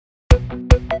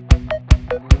I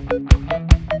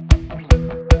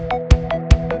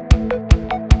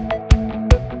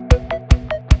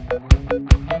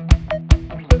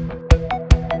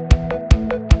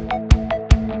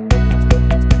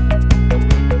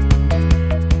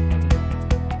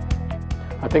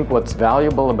think what's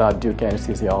valuable about Duke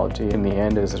Anesthesiology in the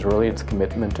end is really its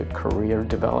commitment to career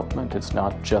development. It's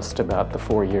not just about the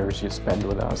 4 years you spend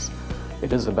with us.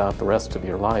 It is about the rest of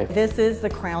your life. This is the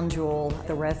crown jewel.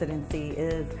 The residency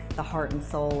is the heart and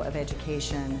soul of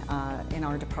education in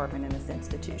our department in this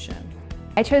institution.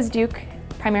 I chose Duke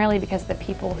primarily because the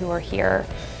people who are here.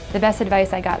 The best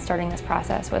advice I got starting this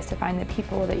process was to find the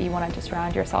people that you wanted to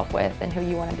surround yourself with and who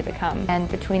you wanted to become. And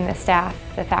between the staff,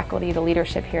 the faculty, the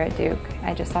leadership here at Duke,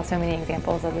 I just saw so many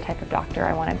examples of the type of doctor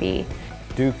I want to be.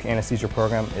 Duke anesthesia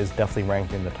program is definitely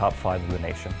ranked in the top 5 of the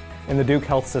nation. In the Duke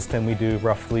health system, we do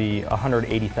roughly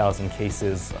 180,000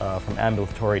 cases from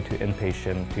ambulatory to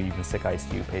inpatient to even sick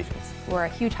ICU patients. We're a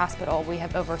huge hospital. We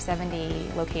have over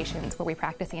 70 locations where we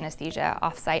practice anesthesia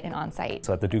off-site and on-site.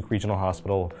 So at the Duke Regional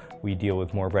Hospital, we deal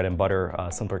with more bread and butter,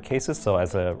 simpler cases. So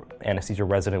as an anesthesia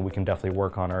resident, we can definitely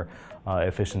work on our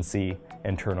efficiency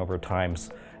and turnover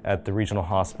times. At the regional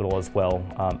hospital as well,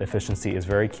 efficiency is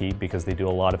very key because they do a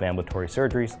lot of ambulatory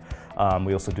surgeries.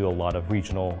 We also do a lot of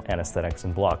regional anesthetics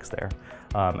and blocks there.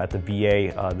 At the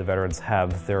VA, the veterans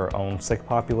have their own sick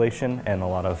population and a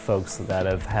lot of folks that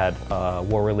have had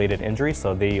war-related injuries,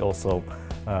 so they also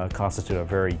constitute a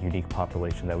very unique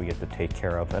population that we get to take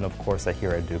care of. And of course,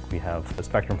 here at Duke, we have the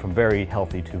spectrum from very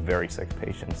healthy to very sick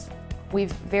patients.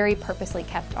 We've very purposely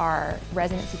kept our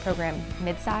residency program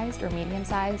mid-sized or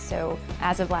medium-sized, so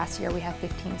as of last year we have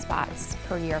 15 spots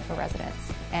per year for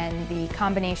residents. And the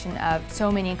combination of so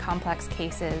many complex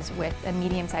cases with a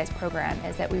medium-sized program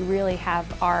is that we really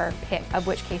have our pick of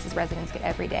which cases residents get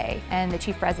every day. And the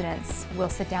chief residents will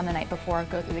sit down the night before,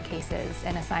 go through the cases,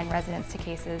 and assign residents to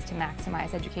cases to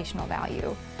maximize educational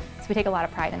value. So we take a lot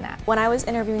of pride in that. When I was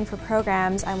interviewing for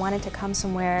programs, I wanted to come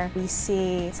somewhere we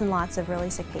see lots of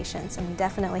really sick patients, and we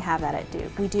definitely have that at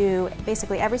Duke. We do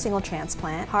basically every single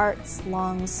transplant: hearts,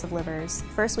 lungs, livers.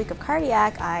 First week of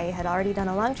cardiac, I had already done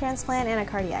a lung transplant and a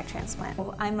cardiac transplant.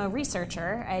 I'm a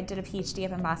researcher. I did a PhD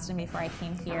up in Boston before I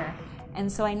came here. And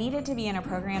so I needed to be in a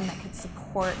program that could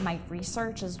support my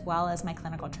research as well as my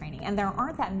clinical training. And there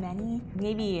aren't that many,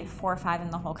 maybe 4 or 5 in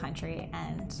the whole country,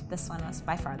 and this one was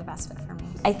by far the best fit for me.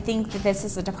 I think that this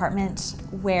is a department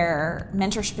where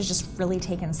mentorship is just really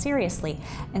taken seriously.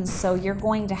 And so you're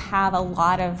going to have a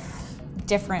lot of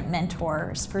different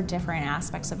mentors for different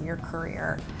aspects of your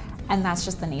career. And that's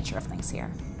just the nature of things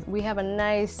here. We have a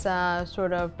nice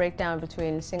sort of breakdown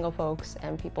between single folks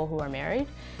and people who are married.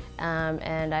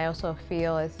 And I also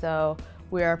feel as though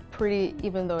we are pretty,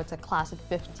 even though it's a class of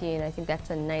 15, I think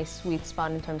that's a nice sweet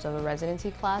spot in terms of a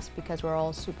residency class because we're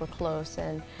all super close.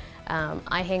 And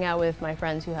I hang out with my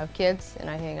friends who have kids, and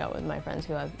I hang out with my friends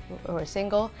who are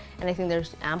single, and I think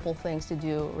there's ample things to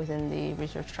do within the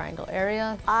Research Triangle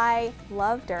area. I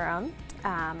love Durham,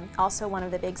 also one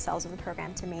of the big sells of the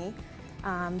program to me.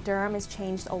 Durham has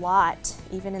changed a lot,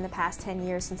 even in the past 10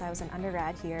 years since I was an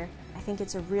undergrad here. I think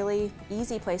it's a really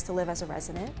easy place to live as a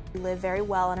resident. We live very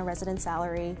well on a resident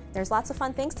salary. There's lots of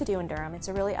fun things to do in Durham. It's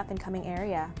a really up-and-coming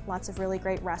area. Lots of really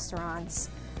great restaurants,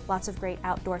 lots of great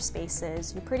outdoor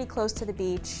spaces. You're pretty close to the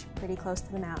beach, pretty close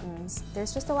to the mountains.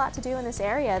 There's just a lot to do in this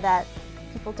area that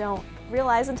people don't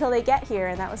realize until they get here,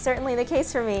 and that was certainly the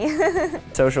case for me.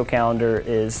 Social calendar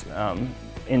is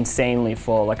insanely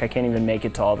full. Like, I can't even make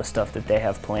it to all the stuff that they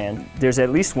have planned. There's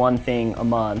at least one thing a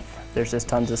month. There's just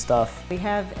tons of stuff. We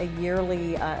have a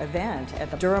yearly event at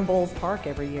the Durham Bowls Park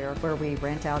every year where we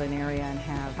rent out an area and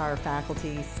have our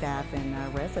faculty, staff,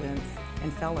 and residents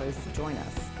and fellows join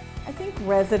us. I think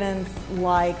residents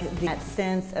like that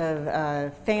sense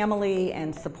of family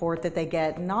and support that they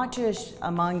get, not just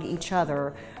among each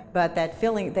other, but that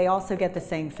feeling, they also get the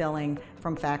same feeling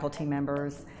from faculty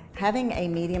members. Having a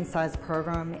medium-sized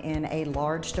program in a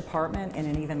large department in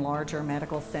an even larger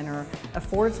medical center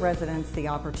affords residents the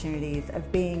opportunities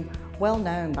of being well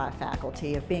known by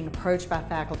faculty, of being approached by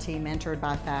faculty, mentored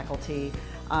by faculty,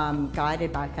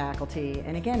 guided by faculty,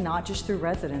 and again, not just through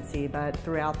residency, but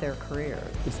throughout their careers.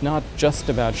 It's not just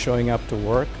about showing up to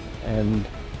work and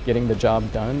getting the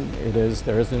job done.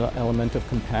 There is an element of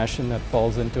compassion that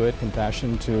falls into it,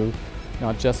 compassion to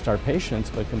not just our patients,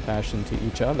 but compassion to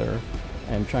each other,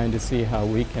 and trying to see how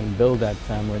we can build that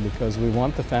family, because we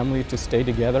want the family to stay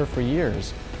together for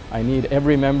years. I need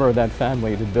every member of that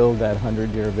family to build that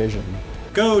 100-year vision.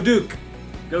 Go Duke!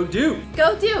 Go Duke!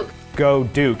 Go Duke! Go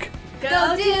Duke!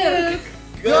 Go Duke!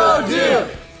 Go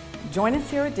Duke! Join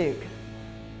us here at Duke.